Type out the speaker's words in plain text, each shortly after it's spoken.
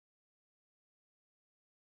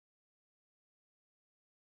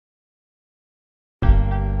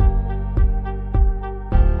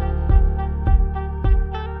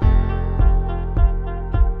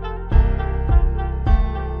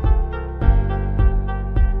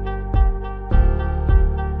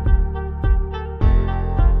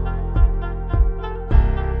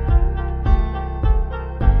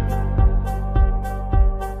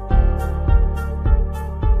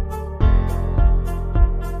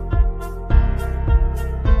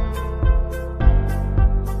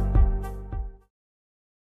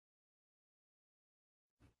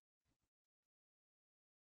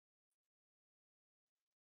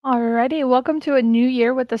Alrighty, welcome to a new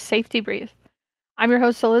year with the Safety Brief. I'm your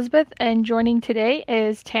host Elizabeth, and joining today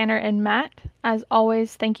is Tanner and Matt. As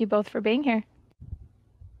always, thank you both for being here.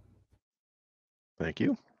 Thank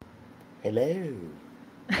you. Hello.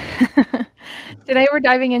 Today we're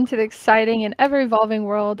diving into the exciting and ever-evolving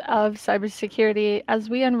world of cybersecurity as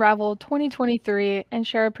we unravel 2023 and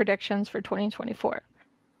share our predictions for 2024.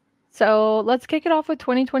 So let's kick it off with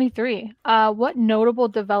 2023. What notable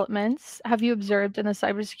developments have you observed in the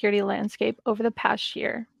cybersecurity landscape over the past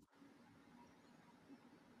year?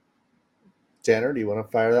 Tanner, do you want to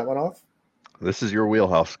fire that one off? This is your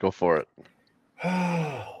wheelhouse. Go for it.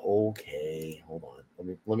 Okay, hold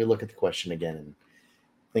on. Let me look at the question again and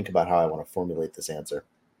think about how I want to formulate this answer.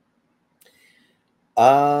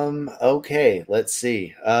 Okay, let's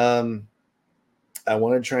see. I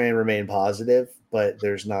want to try and remain positive, but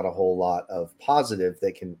there's not a whole lot of positive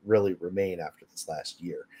that can really remain after this last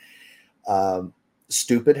year.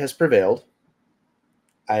 Stupid has prevailed.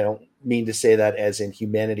 I don't mean to say that as in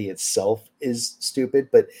humanity itself is stupid,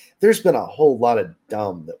 but there's been a whole lot of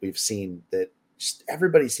dumb that we've seen that just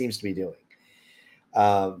everybody seems to be doing.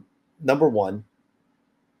 Number one,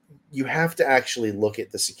 you have to actually look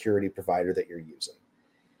at the security provider that you're using.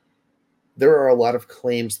 There are a lot of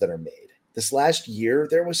claims that are made. This last year,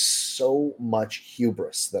 there was so much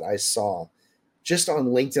hubris that I saw just on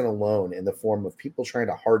LinkedIn alone in the form of people trying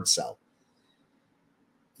to hard sell.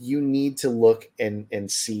 You need to look and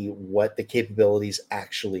see what the capabilities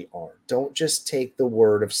actually are. Don't just take the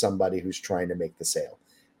word of somebody who's trying to make the sale.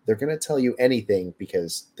 They're going to tell you anything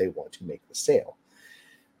because they want to make the sale.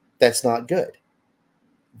 That's not good.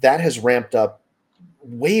 That has ramped up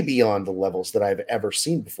way beyond the levels that I've ever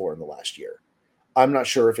seen before in the last year. I'm not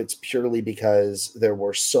sure if it's purely because there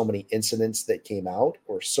were so many incidents that came out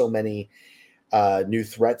or so many new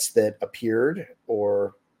threats that appeared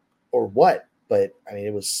or what, but I mean,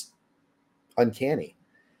 it was uncanny.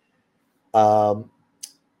 Um,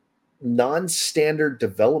 Non-standard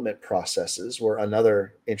development processes were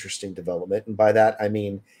another interesting development. And by that, I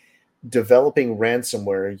mean developing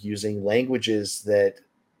ransomware using languages that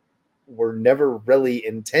were never really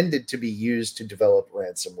intended to be used to develop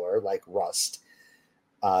ransomware, like Rust.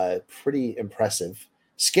 Pretty impressive,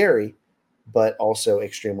 scary, but also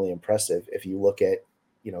extremely impressive if you look at,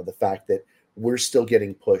 the fact that we're still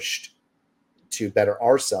getting pushed to better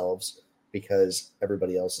ourselves because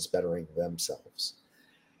everybody else is bettering themselves.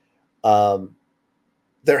 Um,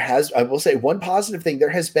 I will say one positive thing, there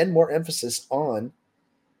has been more emphasis on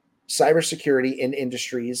cybersecurity in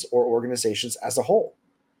industries or organizations as a whole.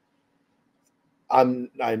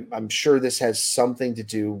 I'm sure this has something to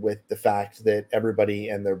do with the fact that everybody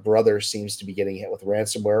and their brother seems to be getting hit with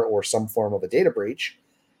ransomware or some form of a data breach,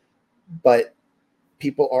 but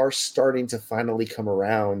people are starting to finally come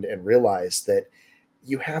around and realize that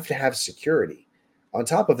you have to have security. On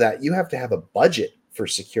top of that, you have to have a budget for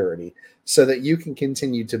security so that you can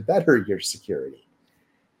continue to better your security.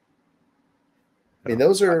 I mean, Yeah.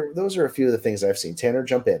 those are a few of the things I've seen. Tanner,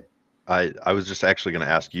 jump in. I was just actually going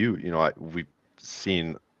to ask you. We've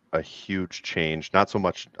seen a huge change. Not so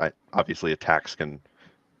much. Obviously, attacks can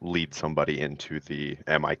lead somebody into the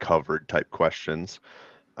 "Am I covered?" type questions,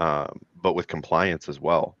 but with compliance as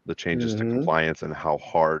well. The changes to Mm-hmm. compliance and how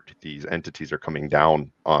hard these entities are coming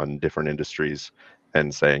down on different industries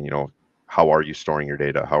and saying, how are you storing your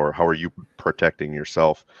data? How are you protecting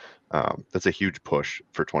yourself? That's a huge push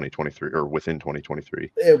for 2023 or within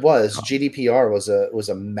 2023. It was Um, GDPR was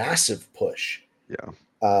a massive push. yeah,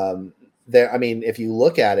 There, I mean, if you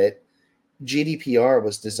look at it, GDPR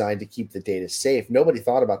was designed to keep the data safe. Nobody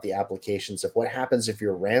thought about the applications of what happens if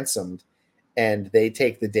you're ransomed and they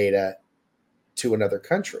take the data to another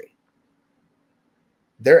country.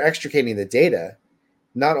 They're extricating the data.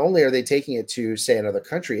 Not only are they taking it to, say, another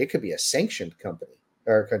country, it could be a sanctioned company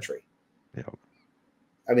or country. yeah,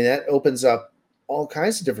 I mean, that opens up all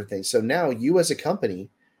kinds of different things. So now you as a company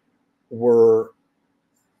were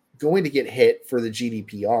going to get hit for the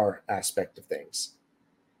GDPR aspect of things.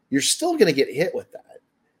 You're still going to get hit with that.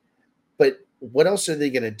 But what else are they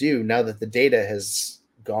going to do now that the data has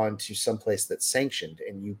gone to someplace that's sanctioned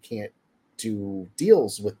and you can't do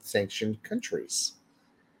deals with sanctioned countries?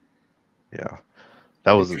 yeah.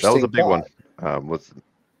 That was a Interesting big one. thought. Was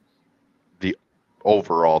the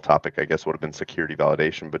overall topic, I guess, would have been security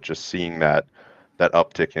validation, but just seeing that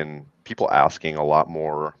uptick in people asking a lot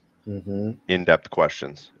more Mm-hmm. in-depth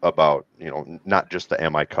questions about, not just the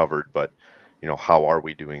 "Am I covered?" but how are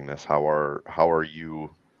we doing this? How are you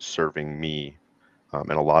serving me?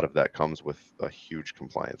 And a lot of that comes with a huge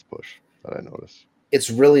compliance push that I notice. It's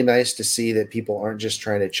really nice to see that people aren't just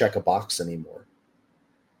trying to check a box anymore.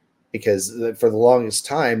 because for the longest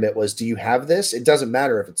time it was, do you have this? It doesn't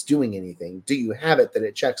matter if it's doing anything. Do you have it? That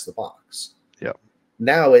it checks the box. Yep.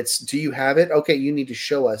 Now it's, do you have it? Okay, you need to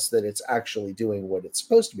show us that it's actually doing what it's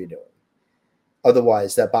supposed to be doing.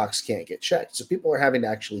 Otherwise, that box can't get checked. So people are having to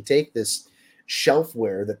actually take this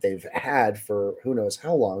shelfware that they've had for who knows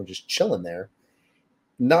how long, just chilling there,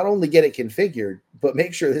 not only get it configured, but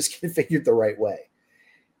make sure it's configured the right way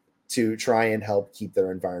to try and help keep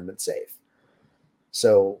their environment safe.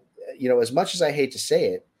 So, as much as I hate to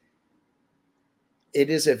say it, it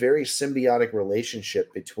is a very symbiotic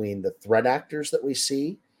relationship between the threat actors that we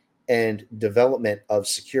see and development of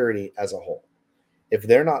security as a whole. If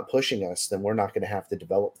they're not pushing us, then we're not going to have to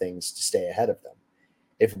develop things to stay ahead of them.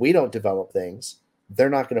 If we don't develop things, they're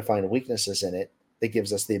not going to find weaknesses in it that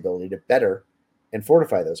gives us the ability to better and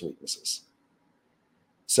fortify those weaknesses.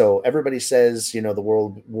 So everybody says, the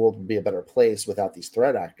world would be a better place without these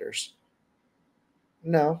threat actors.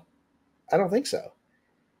 No, I don't think so.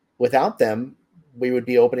 Without them, we would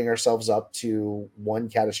be opening ourselves up to one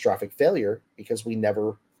catastrophic failure because we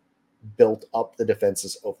never built up the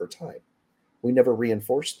defenses over time. We never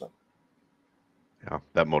reinforced them. Yeah,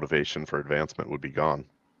 that motivation for advancement would be gone.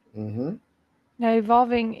 Mm-hmm. Now,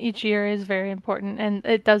 evolving each year is very important, and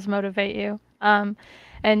it does motivate you. And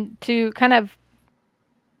to kind of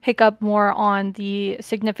pick up more on the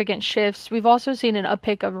significant shifts, we've also seen an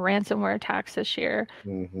uptick of ransomware attacks this year.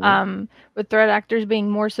 Mm-hmm. With threat actors being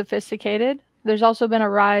more sophisticated, there's also been a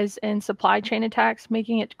rise in supply chain attacks,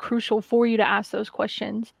 making it crucial for you to ask those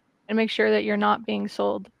questions and make sure that you're not being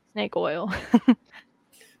sold snake oil.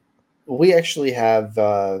 We actually have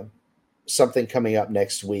something coming up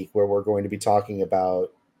next week where we're going to be talking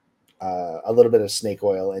about a little bit of snake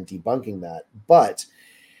oil and debunking that. But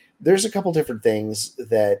there's a couple different things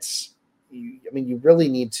that you really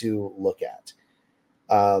need to look at.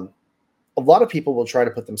 A lot of people will try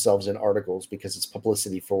to put themselves in articles because it's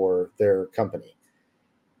publicity for their company.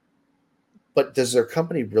 But does their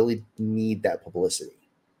company really need that publicity?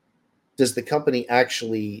 Does the company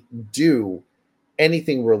actually do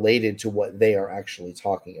anything related to what they are actually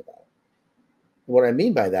talking about? What I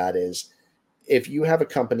mean by that is, if you have a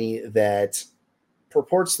company that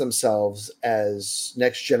purports themselves as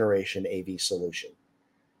next generation AV solution,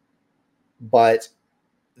 but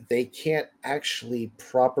they can't actually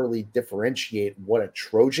properly differentiate what a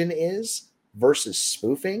Trojan is versus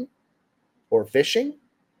spoofing or phishing,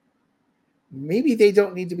 maybe they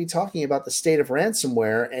don't need to be talking about the state of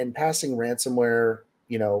ransomware and passing ransomware,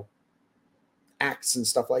 acts and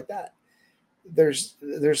stuff like that. There's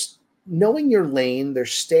knowing your lane,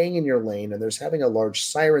 there's staying in your lane, and there's having a large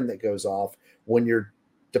siren that goes off when you're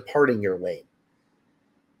departing your lane.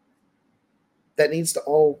 That needs to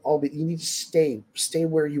all be, you need to stay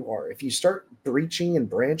where you are. If you start breaching and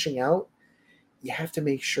branching out, you have to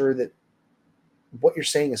make sure that what you're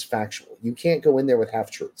saying is factual. You can't go in there with half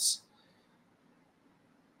truths.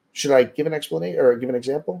 Should I give an explanation or give an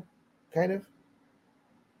example? Kind of.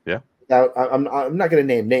 Yeah. Now, I'm not going to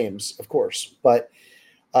name names, of course, but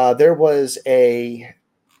there was a,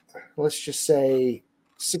 let's just say,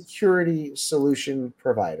 security solution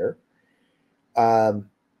provider that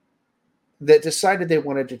decided they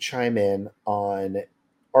wanted to chime in on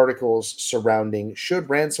articles surrounding, should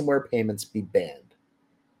ransomware payments be banned?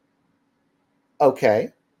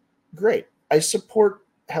 Okay, great. I support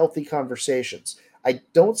healthy conversations. I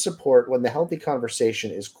don't support when the healthy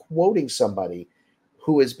conversation is quoting somebody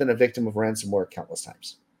who has been a victim of ransomware countless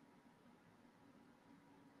times.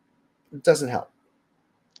 It doesn't help.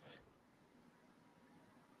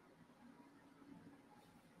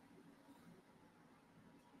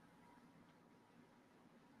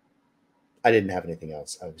 I didn't have anything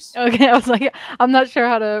else. Okay, I was like, I'm not sure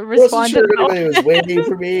how to Wasn't respond sure to if anybody was that. waiting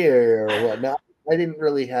for me or what. No, I didn't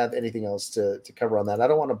really have anything else to cover on that. I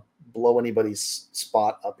don't want to blow anybody's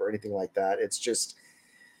spot up or anything like that. It's just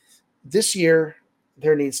this year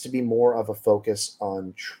there needs to be more of a focus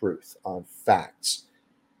on truth, on facts.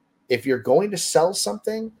 If you're going to sell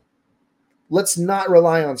something, let's not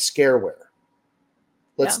rely on scareware.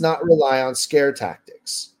 Yeah. Let's not rely on scare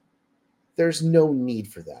tactics. There's no need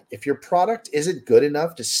for that. If your product isn't good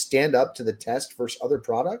enough to stand up to the test versus other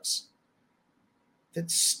products, then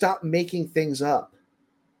stop making things up.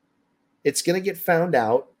 It's going to get found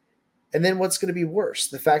out. And then what's going to be worse?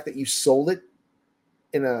 The fact that you sold it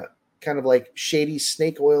in a kind of like shady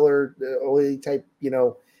snake oil or oily type,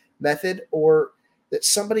 method, or that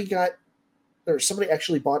somebody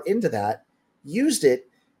actually bought into that, used it,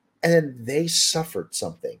 and then they suffered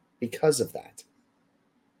something because of that.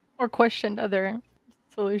 Or questioned other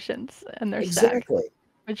solutions in their stack, Exactly.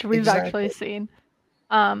 which we've actually Exactly. seen.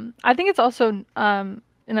 I think it's also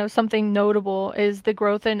something notable is the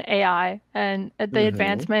growth in AI and the Mm-hmm.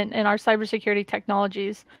 advancement in our cybersecurity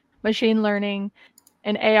technologies, machine learning,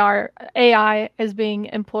 and AI is being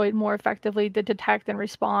employed more effectively to detect and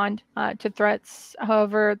respond to threats.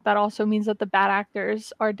 However, that also means that the bad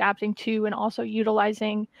actors are adapting to and also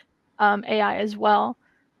utilizing AI as well.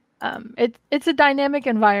 It's a dynamic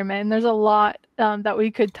environment, and there's a lot that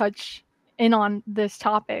we could touch in on this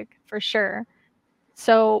topic for sure.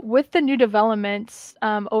 So, with the new developments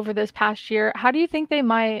over this past year, how do you think they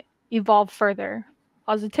might evolve further?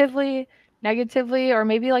 Positively, negatively, or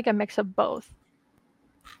maybe like a mix of both?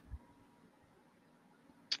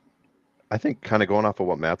 I think kind of going off of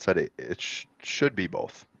what Matt said, should be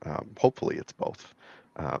both. Hopefully, it's both,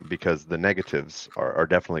 because the negatives are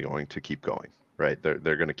definitely going to keep going. Right? They're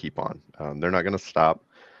going to keep on. They're not going to stop,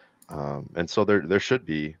 and so there should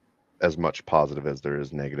be as much positive as there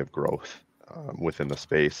is negative growth within the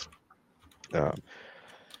space. Um,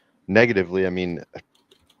 Negatively, I mean,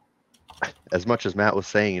 as much as Matt was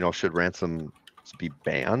saying, should ransoms be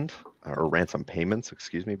banned or ransom payments,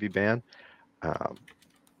 excuse me, be banned? Um,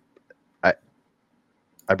 I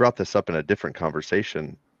I brought this up in a different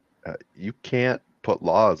conversation. You can't put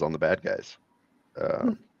laws on the bad guys.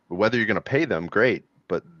 Mm. Whether you're going to pay them, great,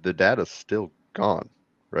 but the data's still gone,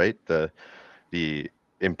 right? The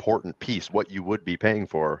important piece, what you would be paying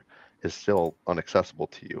for, is still inaccessible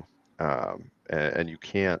to you, and you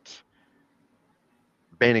can't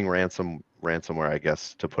banning ransomware. I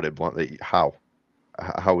guess to put it bluntly, how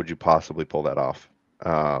would you possibly pull that off?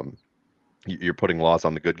 Um, you're putting laws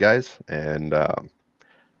on the good guys, and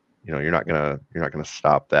you're not gonna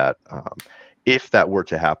stop that. If that were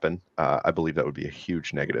to happen, I believe that would be a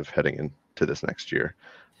huge negative heading into this next year.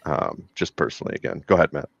 Just personally, again, go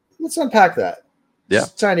ahead, Matt. Let's unpack that Yeah,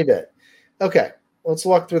 just a tiny bit. Okay, let's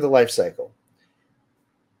walk through the life cycle.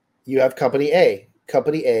 You have company A.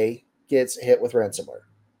 Company A gets hit with ransomware.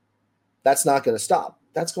 That's not going to stop.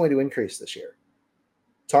 That's going to increase this year.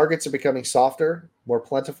 Targets are becoming softer, more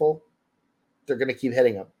plentiful. They're going to keep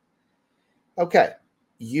hitting them. Okay,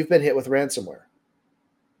 you've been hit with ransomware.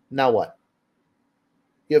 Now what?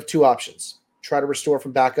 You have two options. Try to restore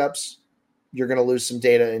from backups. You're going to lose some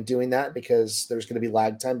data in doing that because there's going to be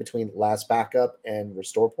lag time between last backup and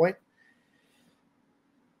restore point.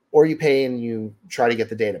 Or you pay and you try to get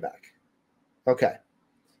the data back. Okay,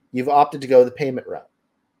 you've opted to go the payment route.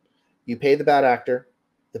 You pay the bad actor.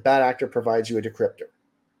 The bad actor provides you a decryptor.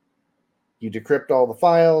 You decrypt all the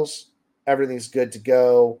files. Everything's good to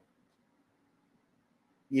go.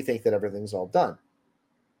 You think that everything's all done.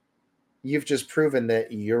 You've just proven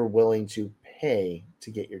that you're willing to pay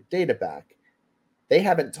to get your data back. They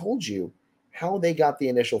haven't told you how they got the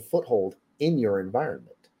initial foothold in your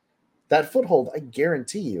environment. That foothold, I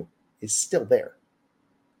guarantee you, is still there.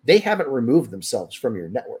 They haven't removed themselves from your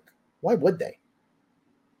network. Why would they?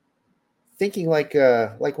 Thinking like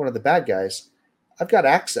one of the bad guys, I've got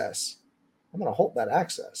access. I'm going to hold that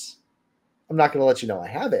access. I'm not going to let you know I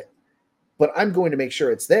have it, but I'm going to make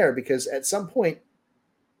sure it's there because at some point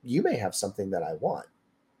you may have something that I want,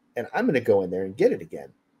 and I'm going to go in there and get it again.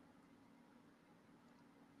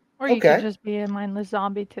 Or you could Okay, just be a mindless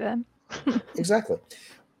zombie to them. exactly.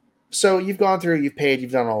 So you've gone through, you've paid,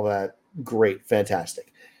 you've done all that. Great,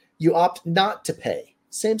 fantastic. You opt not to pay.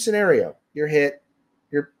 Same scenario. You're hit.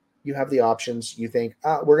 You have the options. You think,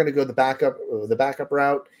 we're going to go the backup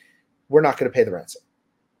route. We're not going to pay the ransom.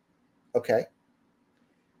 Okay,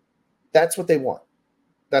 that's what they want.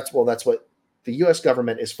 That's what the U.S.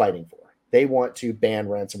 government is fighting for. They want to ban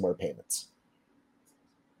ransomware payments.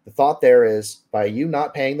 The thought there is by you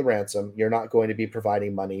not paying the ransom, you're not going to be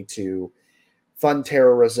providing money to fund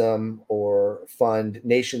terrorism or fund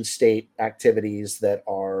nation state activities that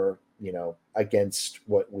are, against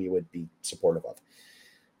what we would be supportive of.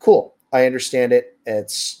 Cool. I understand it.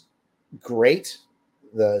 It's great.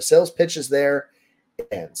 The sales pitch is there. It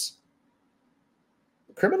ends.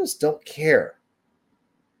 Criminals don't care.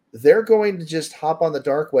 They're going to just hop on the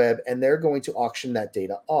dark web and they're going to auction that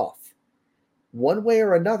data off. One way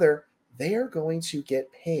or another, they are going to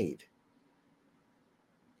get paid.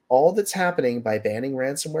 All that's happening by banning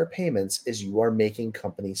ransomware payments is you are making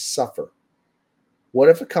companies suffer. What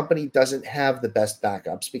if a company doesn't have the best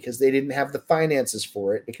backups because they didn't have the finances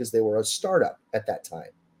for it because they were a startup at that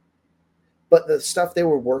time? But the stuff they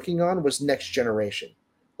were working on was next generation.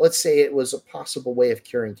 Let's say it was a possible way of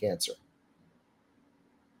curing cancer.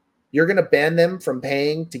 You're going to ban them from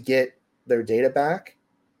paying to get their data back?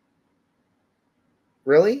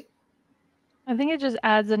 Really? I think it just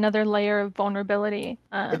adds another layer of vulnerability.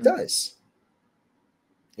 It does.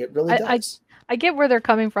 It really I does. I get where they're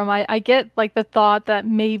coming from. I get like the thought that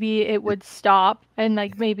maybe it would stop and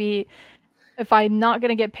like maybe if I'm not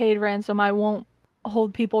gonna get paid ransom, I won't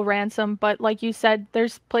hold people ransom. But like you said,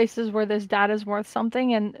 there's places where this data is worth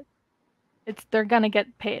something and they're gonna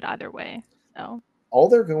get paid either way. So All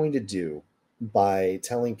they're going to do by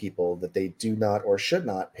telling people that they do not or should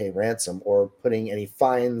not pay ransom or putting any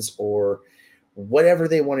fines or whatever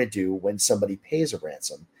they want to do when somebody pays a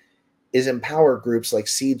ransom is empower groups like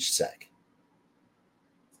SiegeSec.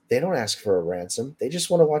 They don't ask for a ransom, they just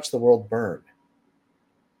want to watch the world burn.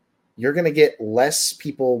 You're going to get less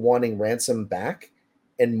people wanting ransom back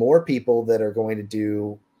and more people that are going to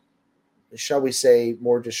do, shall we say,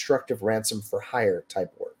 more destructive ransom for hire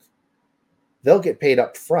type work. They'll get paid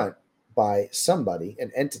up front by somebody,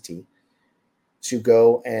 an entity, to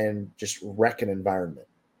go and just wreck an environment.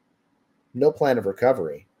 No plan of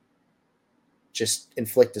recovery, just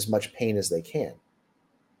inflict as much pain as they can.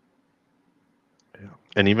 Yeah.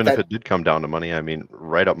 And even if That it did come down to money, I mean,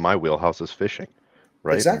 right up my wheelhouse is phishing,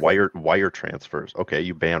 right? exactly. Wire transfers. Okay,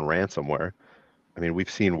 you ban ransomware. I mean, we've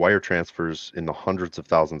seen wire transfers in the hundreds of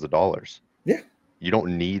thousands of dollars. Yeah. You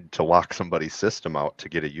don't need to lock somebody's system out to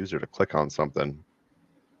get a user to click on something,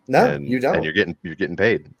 No, you and don't. you're getting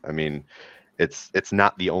paid. I mean, it's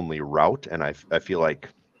not the only route, and I feel like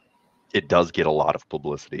it does get a lot of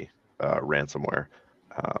publicity, ransomware,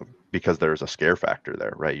 because there's a scare factor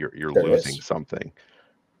there, right? You're There losing is. something.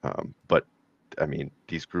 But I mean,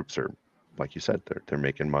 these groups are, like you said, they're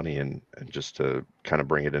making money, and just to kind of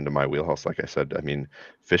bring it into my wheelhouse, like I said, I mean,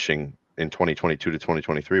 phishing in 2022 to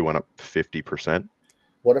 2023 went up 50%.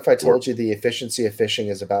 What if I Or told you the efficiency of phishing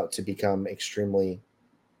is about to become extremely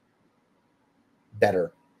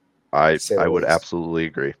better, to say the I would least? absolutely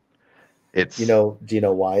agree. It's Do you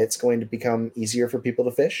know why it's going to become easier for people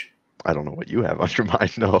to fish? I don't know what you have on your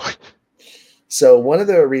mind. No. So, one of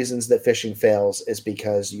the reasons that phishing fails is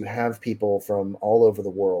because you have people from all over the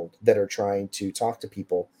world that are trying to talk to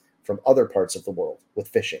people from other parts of the world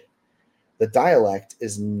with phishing. The dialect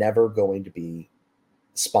is never going to be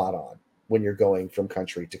spot on when you're going from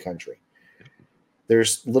country to country.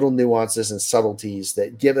 There's little nuances and subtleties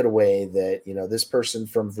that give it away that, this person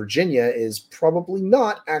from Virginia is probably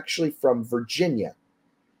not actually from Virginia.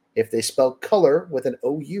 If they spell color with an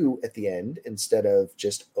OU at the end instead of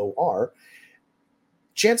just OR,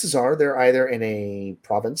 chances are they're either in a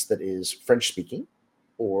province that is French speaking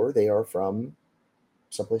or they are from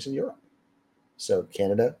someplace in Europe. So,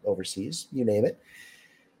 Canada, overseas, you name it.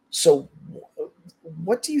 So,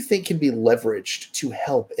 what do you think can be leveraged to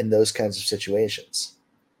help in those kinds of situations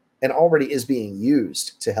and already is being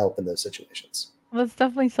used to help in those situations? that's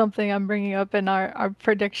definitely something I'm bringing up in our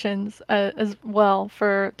predictions as well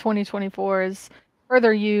for 2024 is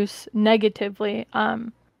further use negatively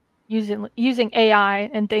using AI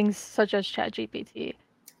and things such as ChatGPT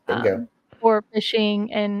Bingo. um, for phishing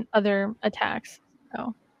and other attacks.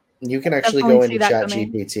 So You I can actually definitely go see into that Chat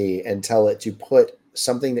coming. GPT and tell it to put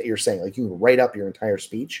something that you're saying, like you can write up your entire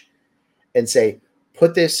speech and say,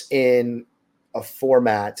 put this in a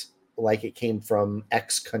format like it came from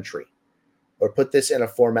X country, or put this in a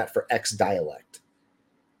format for X dialect.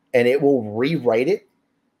 And it will rewrite it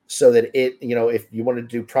so that if you want to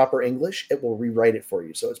do proper English, it will rewrite it for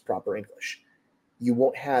you so it's proper English. You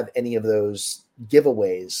won't have any of those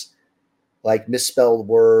giveaways like misspelled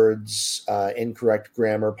words, incorrect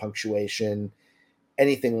grammar, punctuation,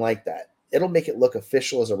 anything like that. It'll make it look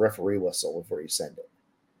official as a referee whistle before you send it.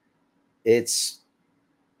 It's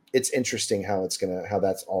it's interesting how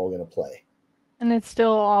that's all gonna play. And it's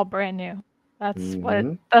still all brand new.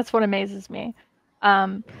 Mm-hmm. That's what amazes me.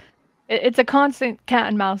 Um, it's a constant cat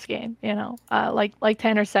and mouse game, like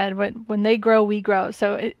Tanner said, when they grow, we grow.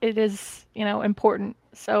 So it is, important.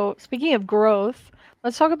 So speaking of growth,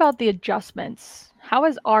 let's talk about the adjustments. How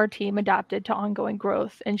has our team adapted to ongoing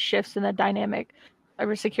growth and shifts in the dynamic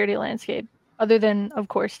cybersecurity landscape, other than, of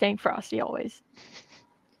course, staying frosty always?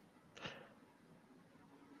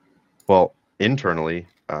 Well, internally,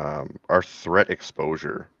 our threat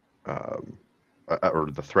exposure, um, or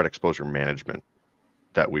the threat exposure management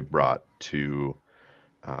that we brought to,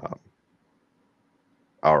 um,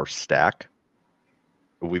 our stack,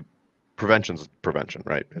 we prevention's prevention,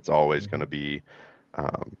 right? It's always going Mm-hmm. to be,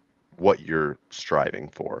 um, what you're striving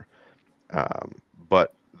for. Um,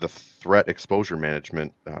 but the threat exposure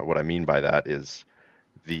management, what I mean by that is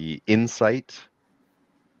the insight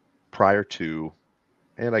prior to,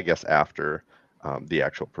 and I guess after, the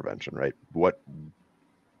actual prevention, right? What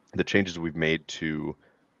the changes we've made to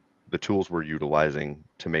the tools we're utilizing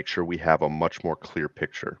to make sure we have a much more clear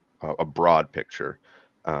picture, a broad picture,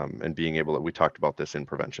 and being able to, we talked about this in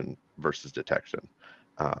prevention versus detection.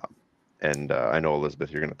 Uh, and I know,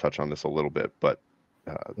 Elizabeth, you're going to touch on this a little bit, but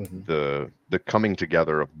Hmm. the coming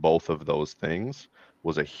together of both of those things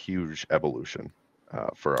was a huge evolution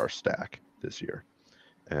for our stack this year,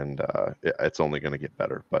 and it's only going to get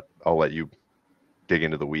better. But I'll let you dig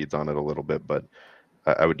into the weeds on it a little bit. But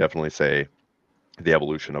I would definitely say the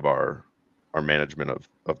evolution of our management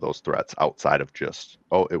of those threats outside of just,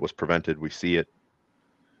 oh, it was prevented, we see it.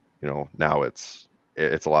 Now it's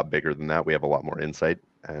a lot bigger than that. We have a lot more insight,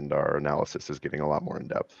 and our analysis is getting a lot more in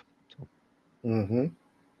depth. So, Hmm.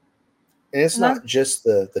 And it's And that not just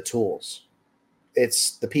the tools;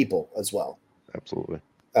 it's the people as well. absolutely.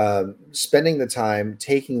 Spending the time,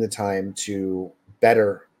 taking the time to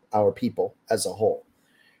better our people as a whole,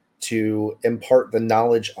 to impart the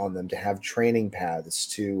knowledge on them, to have training paths,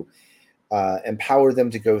 to empower them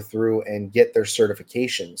to go through and get their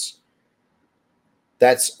certifications.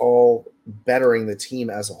 That's all bettering the team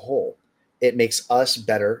as a whole. It makes us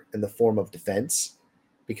better in the form of defense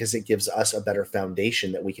because it gives us a better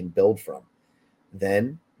foundation that we can build from.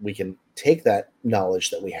 Then we can take that knowledge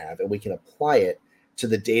that we have and we can apply it to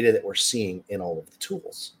the data that we're seeing in all of the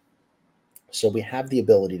tools. So we have the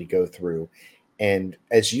ability to go through, and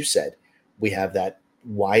as you said, we have that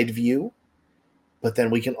wide view, but then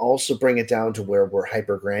we can also bring it down to where we're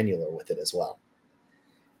hyper granular with it as well.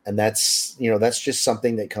 And that's just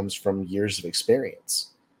something that comes from years of experience.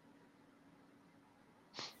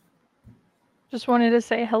 just wanted to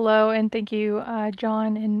say hello and thank you,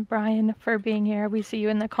 John and Brian, for being here. We see you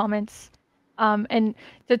in the comments. And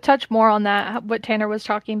to touch more on that, what Tanner was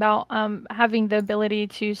talking about, having the ability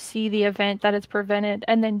to see the event that is prevented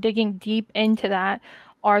and then digging deep into that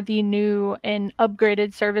are the new and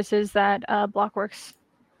upgraded services that Blockworks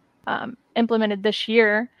implemented this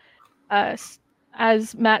year. Uh,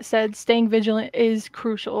 as Matt said, staying vigilant is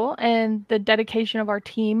crucial, and the dedication of our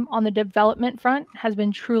team on the development front has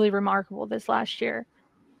been truly remarkable this last year.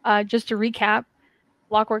 Just to recap,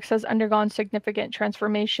 Blockworks has undergone significant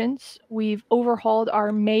transformations. We've overhauled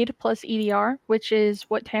our MAID plus EDR, which is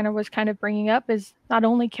what Tanner was kind of bringing up, is not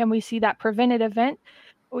only can we see that prevented event,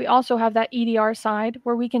 but we also have that EDR side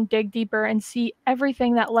where we can dig deeper and see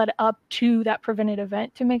everything that led up to that prevented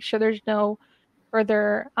event to make sure there's no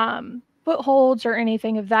further footholds or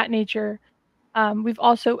anything of that nature. We've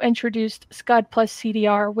also introduced Scud plus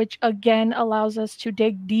CDR, which again allows us to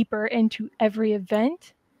dig deeper into every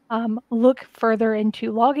event, look further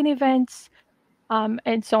into login events,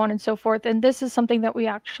 and so on and so forth. And this is something that we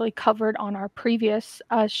actually covered on our previous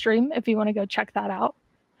stream, if you want to go check that out.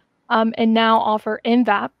 And now offer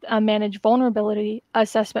INVAP, a managed vulnerability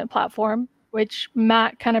assessment platform, which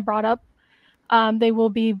Matt kind of brought up. They will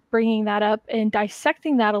be bringing that up and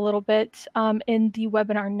dissecting that a little bit in the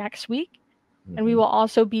webinar next week. And we Hmm. will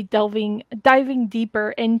also be diving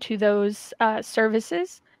deeper into those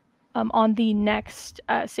services on the next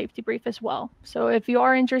safety brief as well. So if you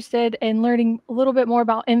are interested in learning a little bit more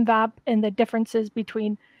about INVAP and the differences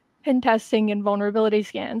between pen testing and vulnerability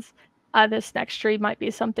scans, this next stream might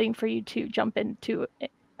be something for you to jump into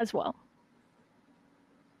as well.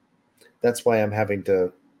 That's why I'm having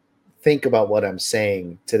to think about what I'm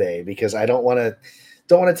saying today because I don't want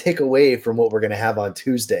to take away from what we're going to have on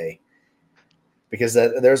Tuesday because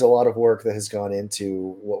there's a lot of work that has gone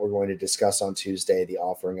into what we're going to discuss on Tuesday, the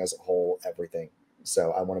offering as a whole, everything.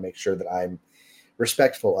 So I want to make sure that I'm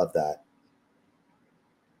respectful of that.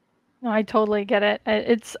 No, I totally get it.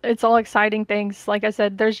 It's all exciting things. Like I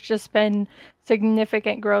said, there's just been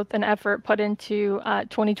significant growth and effort put into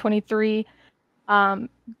 2023. Um,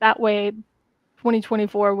 that way,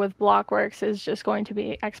 2024 with Blockworks is just going to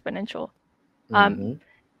be exponential. Um, Hmm.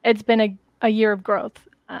 it's been a year of growth.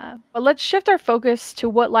 But let's shift our focus to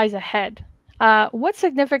what lies ahead. What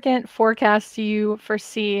significant forecasts do you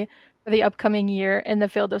foresee for the upcoming year in the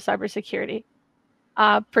field of cybersecurity?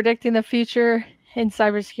 Predicting the future in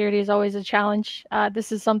cybersecurity is always a challenge.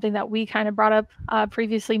 This is something that we kind of brought up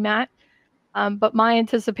previously, Matt. But my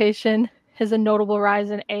anticipation is a notable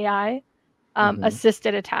rise in AI Hmm.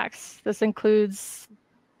 assisted attacks. This includes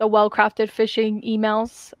the well crafted phishing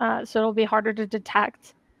emails, so it'll be harder to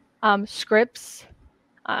detect, scripts,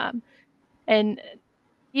 um, and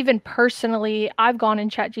even personally, I've gone in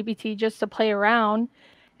ChatGPT just to play around,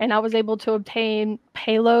 and I was able to obtain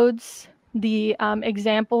payloads, the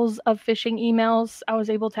examples of phishing emails. I was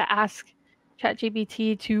able to ask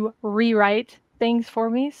ChatGPT to rewrite things for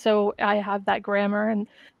me, so I have that grammar and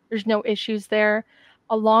there's no issues there,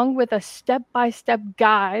 along with a step-by-step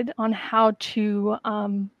guide on how to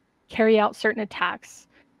carry out certain attacks.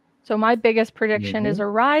 So my biggest prediction is Hmm. a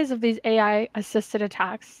rise of these AI assisted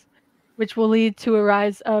attacks, which will lead to a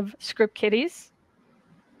rise of script kiddies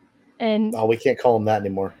And Oh, we can't call them that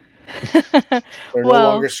anymore. They're no well,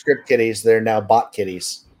 longer script kitties. They're now bot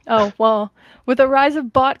kitties. oh, well, with the rise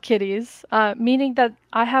of bot kitties, meaning that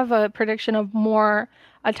I have a prediction of more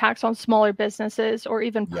attacks on smaller businesses or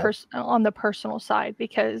even Yep. on the personal side,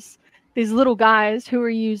 because these little guys who are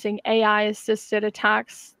using AI assisted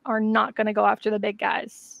attacks are not going to go after the big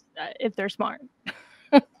guys if they're smart.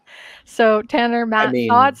 So, Tanner, I Matt, mean,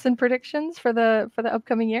 thoughts and predictions for the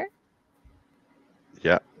upcoming year?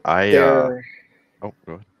 Yeah, they're oh,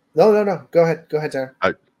 go ahead. no. Go ahead, Tanner.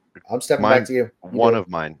 I, I'm stepping back mine, to you. You do one it. of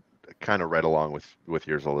mine, kind of right along with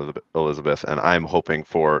yours, Elizabeth, and I'm hoping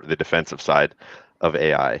for the defensive side of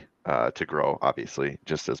AI to grow, obviously,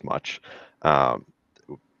 just as much. Um,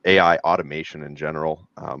 AI automation in general,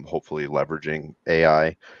 hopefully leveraging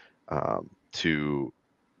AI to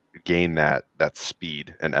gain that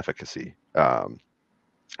speed and efficacy.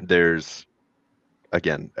 There's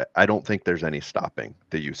again, I don't think there's any stopping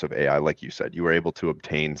the use of AI. Like you said, you were able to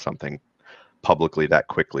obtain something publicly that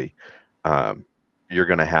quickly. Um, you're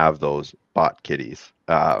going to have those bot kitties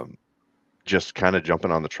just kind of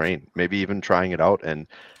jumping on the train, maybe even trying it out, and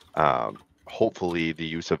hopefully the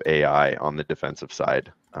use of AI on the defensive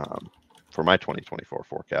side for my 2024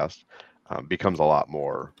 forecast becomes a lot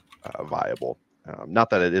more viable. Not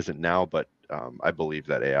that it isn't now, but I believe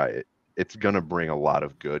that AI it's going to bring a lot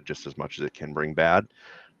of good just as much as it can bring bad.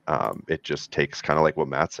 It just takes kind of like what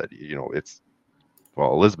Matt said. It's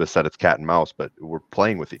well, Elizabeth said it's cat and mouse, but we're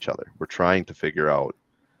playing with each other. We're trying to figure out,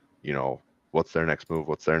 you know, what's their next move,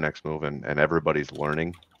 and everybody's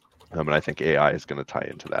learning. And I think AI is going to tie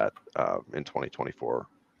into that in 2024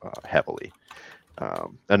 heavily.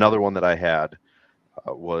 Another one that I had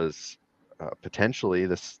was potentially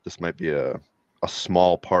this might be a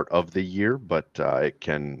small part of the year, but it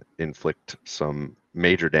can inflict some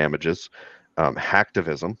major damages.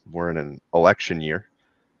 Hacktivism. We're in an election year.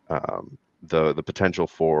 The potential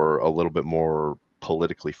for a little bit more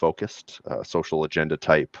politically focused, social agenda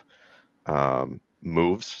type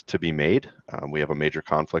moves to be made. We have a major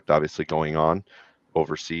conflict, obviously, going on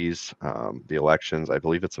overseas. The elections, I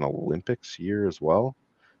believe it's an Olympics year as well.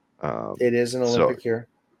 Um, It is an so, Olympic year.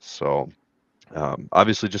 so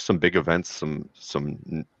obviously, just some big events, some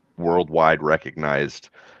worldwide recognized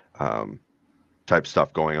um, type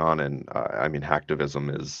stuff going on, and I mean,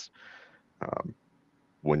 hacktivism is um,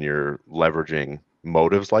 when you're leveraging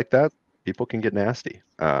motives like that, people can get nasty.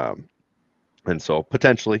 And so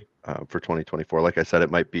potentially for 2024, like I said,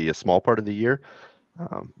 it might be a small part of the year,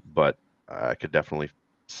 but I could definitely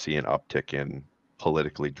see an uptick in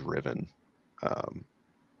politically driven um,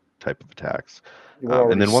 type of attacks. We're And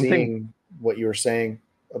already then one thing, seeing what you were saying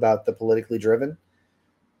about the politically driven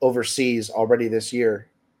overseas already this year.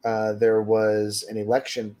 There was an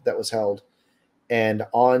election that was held, and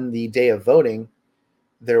on the day of voting,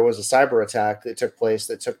 there was a cyber attack that took place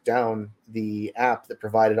that took down the app that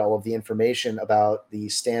provided all of the information about the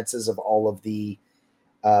stances of all of the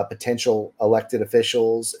potential elected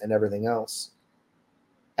officials and everything else.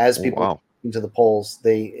 As oh, people wow, went into the polls,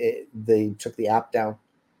 they took the app down.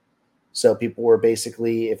 So people were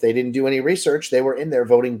basically, if they didn't do any research, they were in there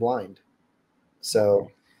voting blind.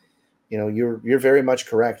 So you're very much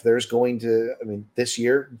correct. There's going to, I mean, this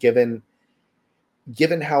year, given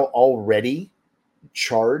how already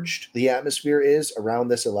charged the atmosphere is around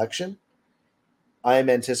this election, I'm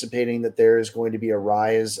anticipating that there is going to be a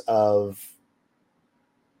rise of,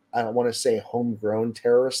 I don't want to say homegrown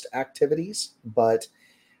terrorist activities, but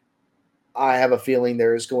I have a feeling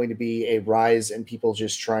there is going to be a rise in people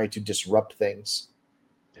just trying to disrupt things.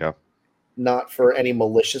 yeah, Not for any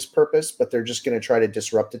malicious purpose, but they're just going to try to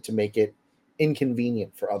disrupt it to make it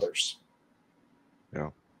inconvenient for others. yeah,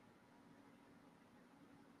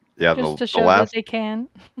 yeah. Just to The show that last, they can.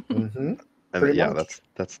 Mm-hmm. and Pretty yeah, much.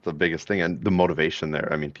 that's the biggest thing, and the motivation there.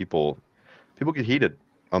 I mean, people get heated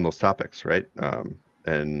on those topics, right?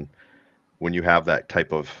 And when you have that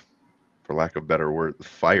type of, for lack of better word,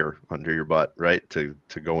 fire under your butt, right? To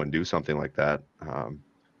go and do something like that,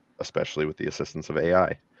 especially with the assistance of AI,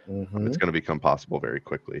 it's Mm-hmm. going to become possible very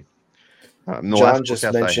quickly. The last John just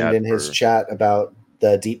forecast I mentioned had in his for chat about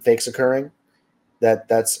the deep fakes occurring.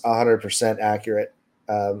 That's 100% accurate.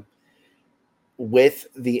 Um, with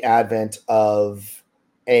the advent of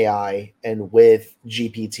AI and with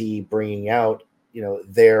GPT bringing out,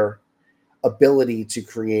 their ability to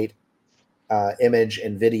create image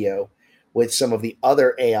and video with some of the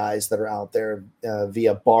other AIs that are out there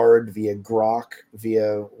via Bard, via Grok,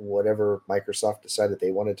 via whatever Microsoft decided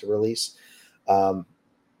they wanted to release. Um,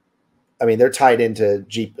 I mean, they're tied into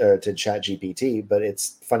to Chat GPT, but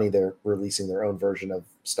it's funny they're releasing their own version of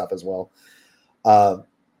stuff as well. Uh,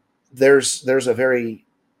 there's a very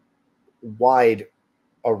wide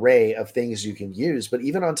array of things you can use. But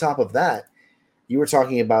even on top of that, you were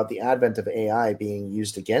talking about the advent of AI being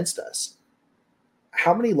used against us.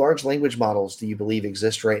 How many large language models do you believe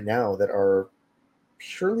exist right now that are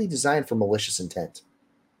purely designed for malicious intent?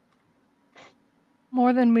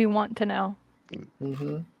 More than we want to know.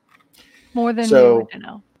 Mm-hmm. More than we want So to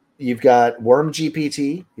know. you've got Worm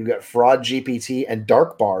GPT, you've got Fraud GPT, and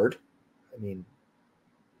Dark Bard. I mean,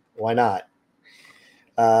 why not?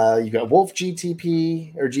 You've got Wolf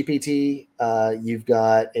GTP or GPT. You've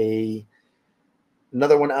got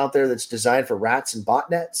another one out there that's designed for rats and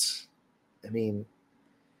botnets. I mean,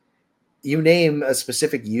 you name a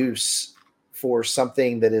specific use for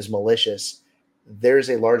something that is malicious, there's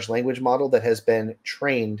a large language model that has been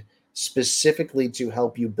trained specifically to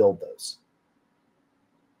help you build those.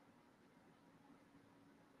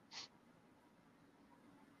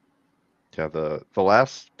 Yeah, the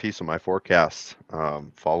last piece of my forecast,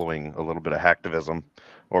 following a little bit of hacktivism,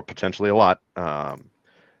 or potentially a lot,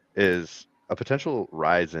 is a potential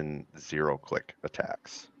rise in zero-click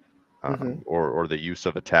attacks, Mm-hmm. or the use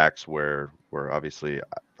of attacks where obviously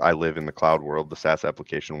I live in the cloud world, the SaaS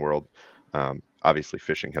application world. Obviously,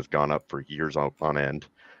 phishing has gone up for years on end,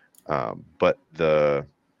 but the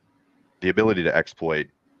ability to exploit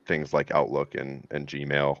things like Outlook and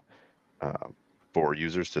Gmail, uh, for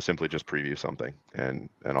users to simply just preview something and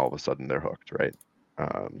all of a sudden they're hooked, right?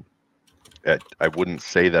 Um, I wouldn't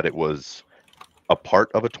say that it was a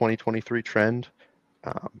part of a 2023 trend,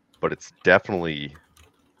 but it's definitely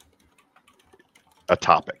a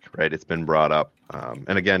topic, right? It's been brought up,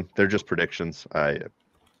 and again, they're just predictions. I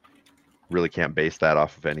really can't base that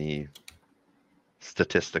off of any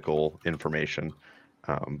statistical information,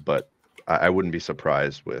 but I wouldn't be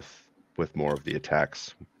surprised with more of the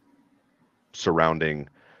attacks surrounding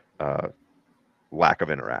uh, lack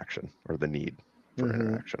of interaction or the need for Mm-hmm.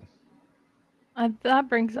 interaction. That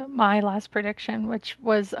brings up my last prediction, which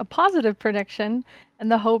was a positive prediction in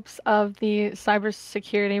the hopes of the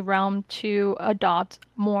cybersecurity realm to adopt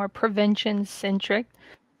more prevention-centric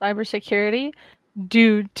cybersecurity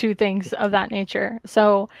due to things of that nature.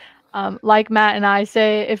 So, like Matt and I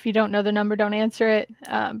say, if you don't know the number, don't answer it.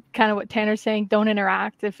 Kind of what Tanner's saying, don't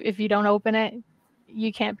interact. If you don't open it,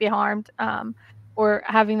 you can't be harmed. Or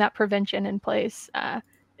having that prevention in place, the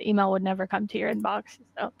email would never come to your inbox.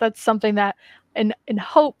 So that's something that, in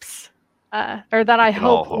hopes, or that We I can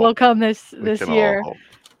all hope will hope. come We this can all year. hope.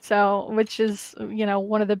 So, which is,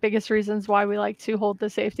 one of the biggest reasons why we like to hold the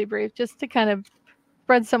safety brief, just to kind of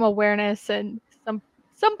spread some awareness and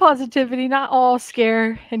some positivity, not all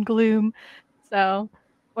scare and gloom. So,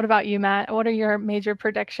 what about you, Matt? What are your major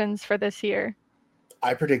predictions for this year?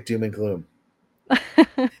 I predict doom and gloom.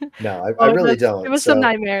 No, I Well, really let's give don't. us some So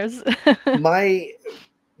nightmares. my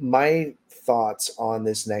my thoughts on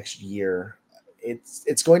this next year,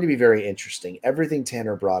 it's going to be very interesting. Everything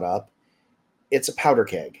Tanner brought up, it's a powder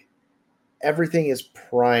keg. Everything is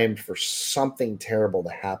primed for something terrible to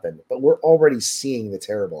happen, but we're already seeing the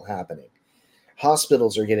terrible happening.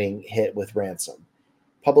 Hospitals are getting hit with ransom.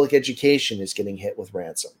 Public education is getting hit with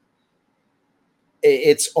ransom.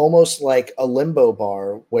 It's almost like a limbo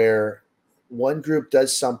bar where one group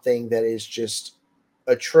does something that is just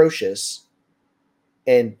atrocious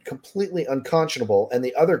and completely unconscionable, and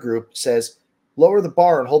the other group says, lower the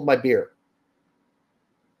bar and hold my beer.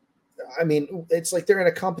 I mean, it's like they're in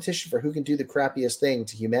a competition for who can do the crappiest thing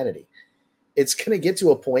to humanity. It's going to get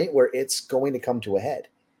to a point where it's going to come to a head.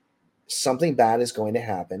 Something bad is going to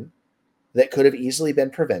happen that could have easily been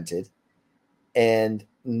prevented, and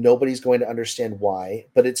nobody's going to understand why,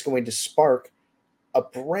 but it's going to spark a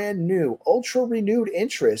brand new, ultra renewed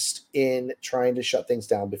interest in trying to shut things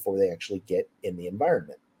down before they actually get in the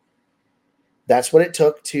environment. That's what it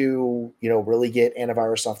took to, really get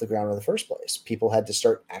antivirus off the ground in the first place. People had to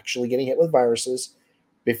start actually getting hit with viruses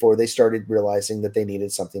before they started realizing that they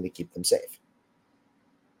needed something to keep them safe.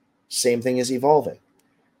 Same thing is evolving.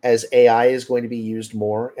 As AI is going to be used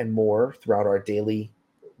more and more throughout our daily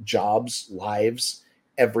jobs, lives,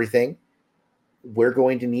 everything, we're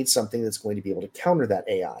going to need something that's going to be able to counter that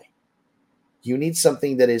AI. You need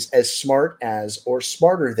something that is as smart as or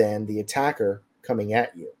smarter than the attacker coming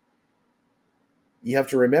at you. You have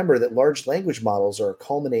to remember that large language models are a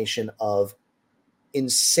culmination of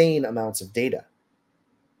insane amounts of data.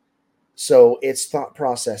 So it's thought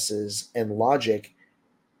processes and logic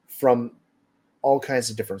from all kinds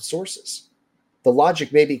of different sources. The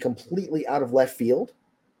logic may be completely out of left field,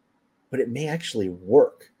 but it may actually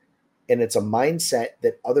work. And it's a mindset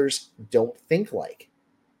that others don't think like.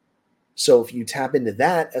 So if you tap into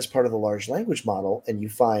that as part of the large language model and you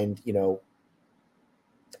find,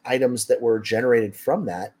 items that were generated from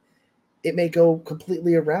that, It may go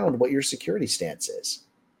completely around what your security stance is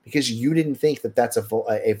because you didn't think that that's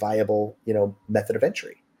a viable, method of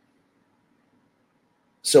entry.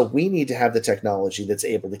 So we need to have the technology that's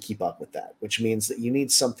able to keep up with that, which means that you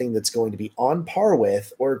need something that's going to be on par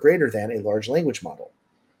with or greater than a large language model.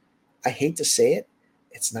 I hate to say it,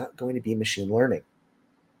 it's not going to be machine learning.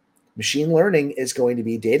 Machine learning is going to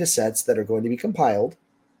be data sets that are going to be compiled.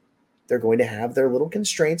 They're going to have their little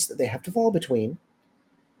constraints that they have to fall between.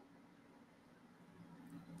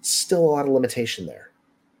 Still a lot of limitation there.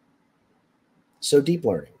 So deep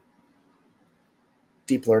learning.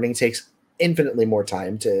 Deep learning takes infinitely more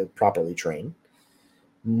time to properly train,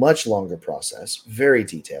 much longer process, very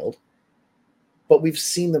detailed. But we've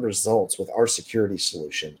seen the results with our security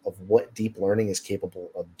solution of what deep learning is capable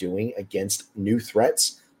of doing against new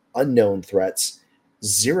threats, unknown threats,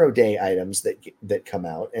 0-day items that come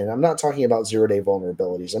out. And I'm not talking about 0-day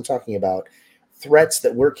vulnerabilities. I'm talking about threats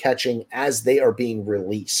that we're catching as they are being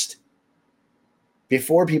released.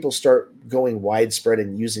 Before people start going widespread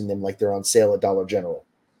and using them like they're on sale at Dollar General.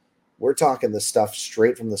 We're talking the stuff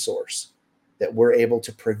straight from the source that we're able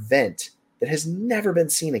to prevent that has never been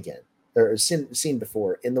seen again or seen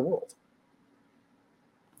before in the world.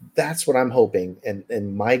 That's what I'm hoping.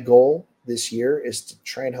 And my goal this year is to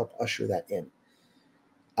try and help usher that in.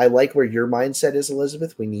 I like where your mindset is,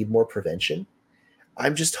 Elizabeth. We need more prevention.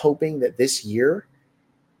 I'm just hoping that this year,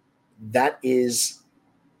 that is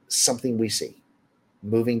something we see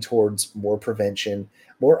moving towards more prevention,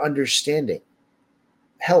 more understanding.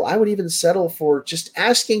 Hell, I would even settle for just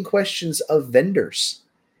asking questions of vendors.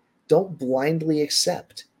 Don't blindly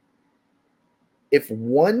accept. If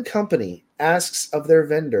one company asks of their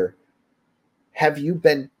vendor, have you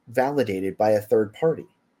been validated by a third party?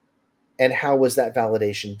 And how was that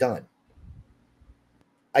validation done?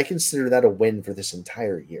 I consider that a win for this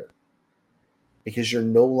entire year because you're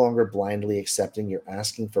no longer blindly accepting, you're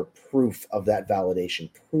asking for proof of that validation,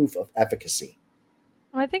 proof of efficacy.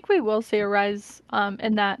 I think we will see a rise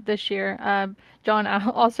in that this year. John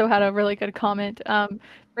also had a really good comment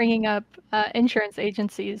bringing up insurance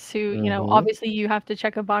agencies who, Mm-hmm. obviously you have to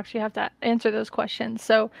check a box, you have to answer those questions.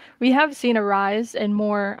 So we have seen a rise in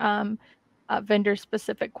more vendor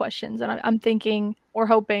specific questions. And I'm thinking or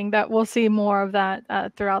hoping that we'll see more of that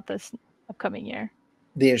throughout this upcoming year.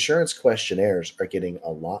 The insurance questionnaires are getting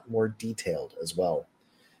a lot more detailed as well.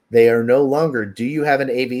 They are no longer, do you have an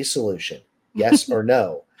AV solution? Yes or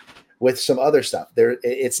no? With some other stuff.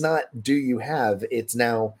 It's not do you have, it's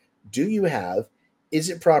now do you have, is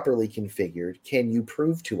it properly configured? Can you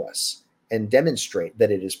prove to us and demonstrate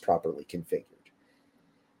that it is properly configured?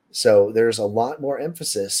 So there's a lot more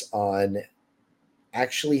emphasis on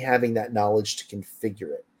actually having that knowledge to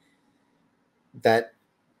configure it. That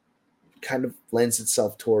kind of lends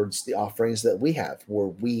itself towards the offerings that we have, where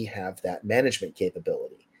we have that management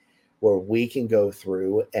capability, where we can go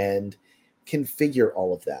through and configure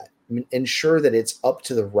all of that, ensure that it's up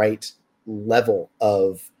to the right level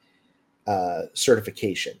of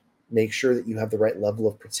certification, make sure that you have the right level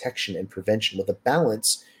of protection and prevention with a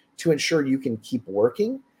balance to ensure you can keep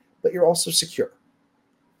working, but you're also secure.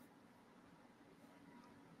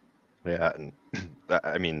 Yeah, and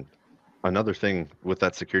I mean, another thing with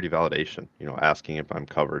that security validation, asking if I'm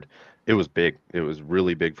covered, it was big. It was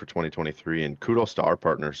really big for 2023, and kudos to our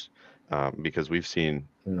partners because we've seen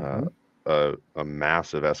uh, Mm-hmm. a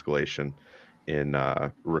massive escalation in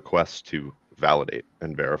requests to validate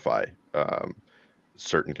and verify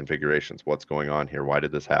certain configurations. What's going on here? Why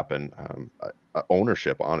did this happen?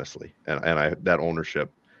 Ownership, honestly, and that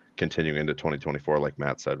ownership continuing into 2024, like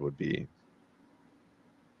Matt said, would be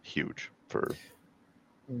huge for.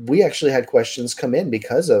 We actually had questions come in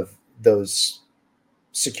because of those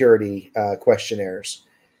security questionnaires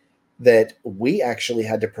that we actually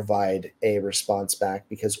had to provide a response back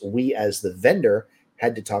because we, as the vendor,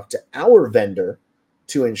 had to talk to our vendor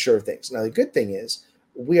to ensure things. Now, the good thing is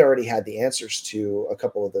we already had the answers to a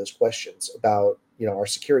couple of those questions about our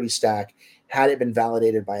security stack. Had it been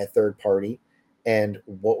validated by a third party, and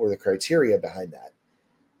what were the criteria behind that?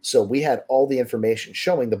 So we had all the information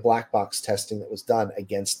showing the black box testing that was done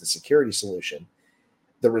against the security solution,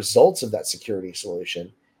 the results of that security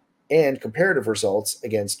solution, and comparative results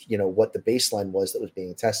against what the baseline was that was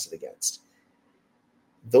being tested against.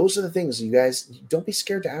 Those are the things, you guys, don't be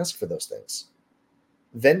scared to ask for those things.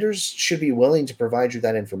 Vendors should be willing to provide you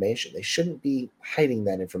that information. They shouldn't be hiding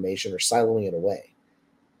that information or siloing it away.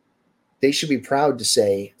 They should be proud to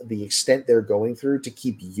say the extent they're going through to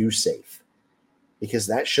keep you safe, because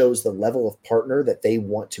that shows the level of partner that they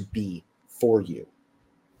want to be for you.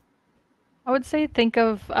 I would say think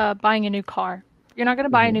of buying a new car. You're not going to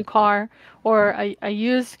buy a Mhm. new car or a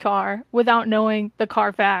used car without knowing the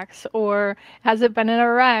Carfax or has it been in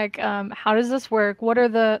a wreck? How does this work? What are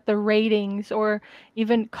the ratings or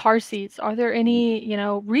even car seats? Are there any,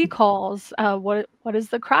 recalls? What is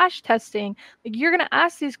the crash testing? Like you're going to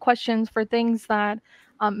ask these questions for things that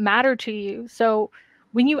matter to you. So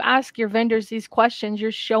when you ask your vendors these questions,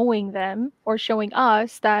 you're showing them or showing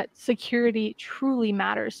us that security truly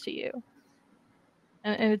matters to you.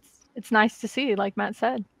 And it's nice to see, like Matt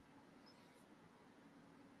said.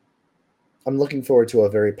 I'm looking forward to a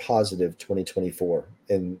very positive 2024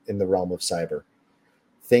 in the realm of cyber.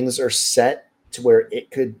 Things are set to where it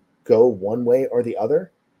could go one way or the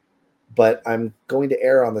other, but I'm going to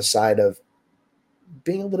err on the side of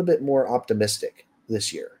being a little bit more optimistic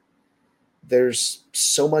this year. There's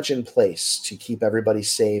so much in place to keep everybody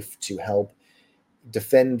safe, to help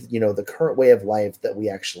defend, the current way of life that we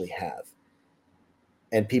actually have.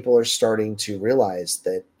 And people are starting to realize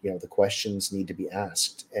that, the questions need to be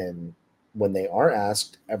asked. And when they are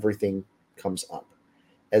asked, everything comes up.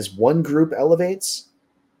 As one group elevates,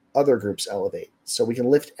 other groups elevate. So we can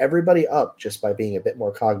lift everybody up just by being a bit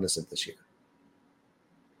more cognizant this year.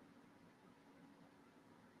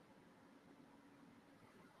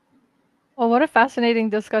 Well, what a fascinating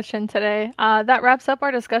discussion today. That wraps up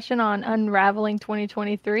our discussion on unraveling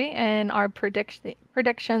 2023 and our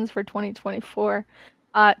predictions for 2024.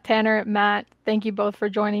 Tanner, Matt, thank you both for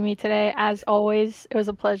joining me today. As always, it was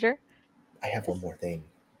a pleasure. I have one more thing.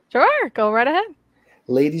 Sure, go right ahead.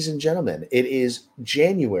 Ladies and gentlemen, it is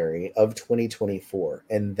January of 2024,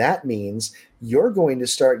 and that means you're going to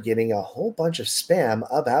start getting a whole bunch of spam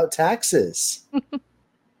about taxes.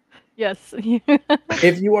 Yes.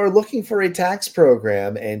 If you are looking for a tax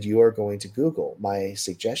program and you are going to Google, my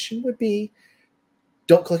suggestion would be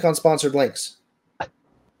don't click on sponsored links.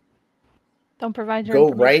 Don't provide your Go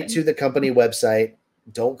right information. to the company website.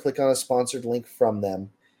 Don't click on a sponsored link from them.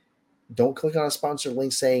 Don't click on a sponsored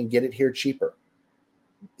link saying get it here cheaper.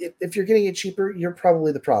 If you're getting it cheaper, you're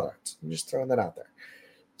probably the product. I'm just throwing that out there.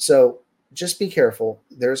 So just be careful.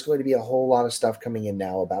 There's going to be a whole lot of stuff coming in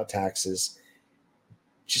now about taxes.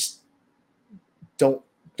 Just don't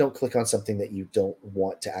don't click on something that you don't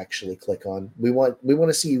want to actually click on. We want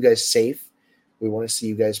to see you guys safe. We want to see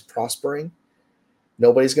you guys prospering.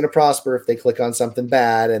 Nobody's going to prosper if they click on something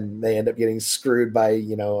bad and they end up getting screwed by,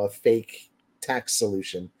 a fake tax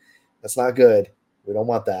solution. That's not good. We don't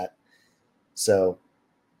want that. So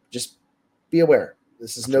just be aware.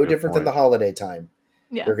 This is That's a no good different than point. the holiday time.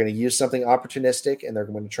 Yeah. They're going to use something opportunistic and they're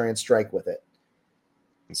going to try and strike with it.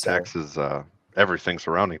 So Taxes, everything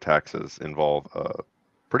surrounding taxes involve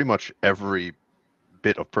pretty much every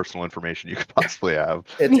bit of personal information you could possibly have.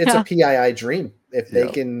 it's a Yeah. PII dream. If they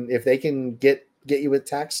Yeah, can get you with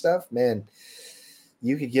tax stuff, man,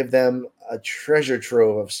 you could give them a treasure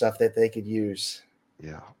trove of stuff that they could use.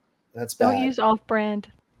 yeah. That's Don't bad. use off brand.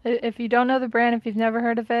 If you don't know the brand, if you've never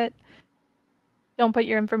heard of it, don't put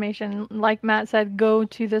your information. Like Matt said, go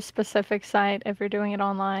to the specific site if you're doing it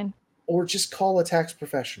online. Or just call a tax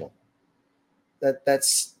professional.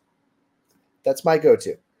 That's my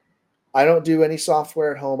go-to. I don't do any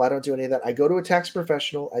software at home. I don't do any of that. I go to a tax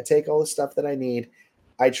professional. I take all the stuff that I need.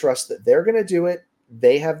 I trust that they're going to do it.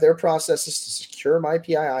 They have their processes to secure my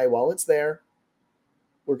PII while it's there.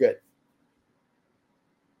 We're good.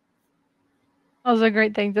 That was a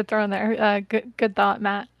great thing to throw in there. Good thought,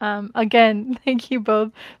 Matt. Again, thank you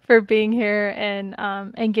both for being here and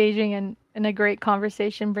engaging in a great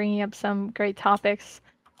conversation, bringing up some great topics.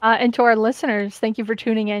 And to our listeners, thank you for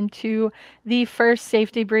tuning in to the first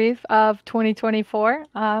safety brief of 2024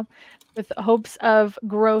 with hopes of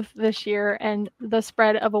growth this year and the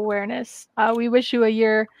spread of awareness. We wish you a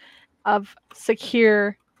year of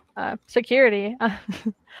security.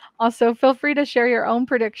 Also, feel free to share your own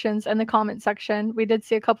predictions in the comment section. We did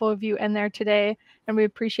see a couple of you in there today, and we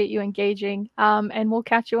appreciate you engaging. And we'll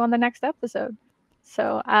catch you on the next episode.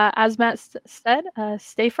 So, as Matt said,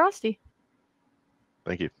 stay frosty.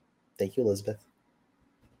 Thank you. Thank you, Elizabeth.